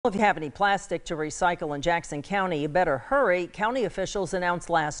If you have any plastic to recycle in Jackson County, you better hurry. County officials announced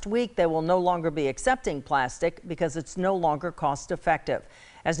last week they will no longer be accepting plastic because it's no longer cost effective.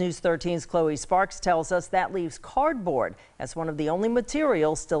 As News 13's Chloe Sparks tells us, that leaves cardboard as one of the only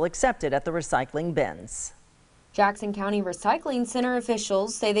materials still accepted at the recycling bins. Jackson County Recycling Center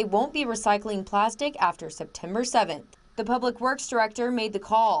officials say they won't be recycling plastic after September 7th. The Public Works Director made the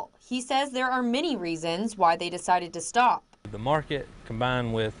call. He says there are many reasons why they decided to stop. The market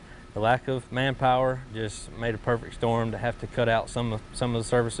combined with the lack of manpower just made a perfect storm to have to cut out some of the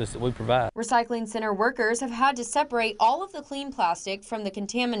services that we provide. Recycling center workers have had to separate all of the clean plastic from the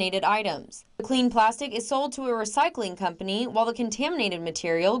contaminated items. The clean plastic is sold to a recycling company while the contaminated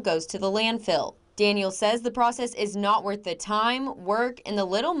material goes to the landfill. Daniel says the process is not worth the time, work, and the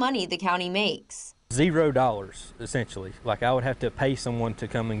little money the county makes. $0, essentially. Like I would have to pay someone to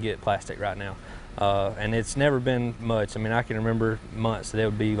come and get plastic right now. And it's never been much. I mean, I can remember months that it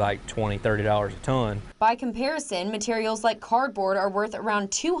would be like $20, $30 a ton. By comparison, materials like cardboard are worth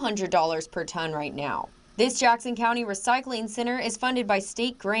around $200 per ton right now. This Jackson County Recycling Center is funded by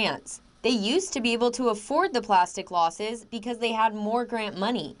state grants. They used to be able to afford the plastic losses because they had more grant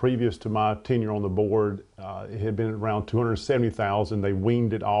money. Previous to my tenure on the board, it had been around $270,000. They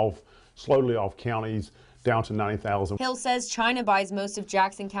weaned it off, slowly off counties, down to $90,000. Hill says China buys most of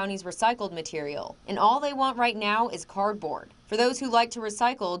Jackson County's recycled material, and all they want right now is cardboard. For those who like to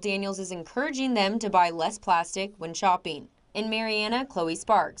recycle, Daniels is encouraging them to buy less plastic when shopping. In Marianna, Chloe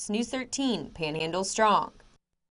Sparks, News 13, Panhandle Strong.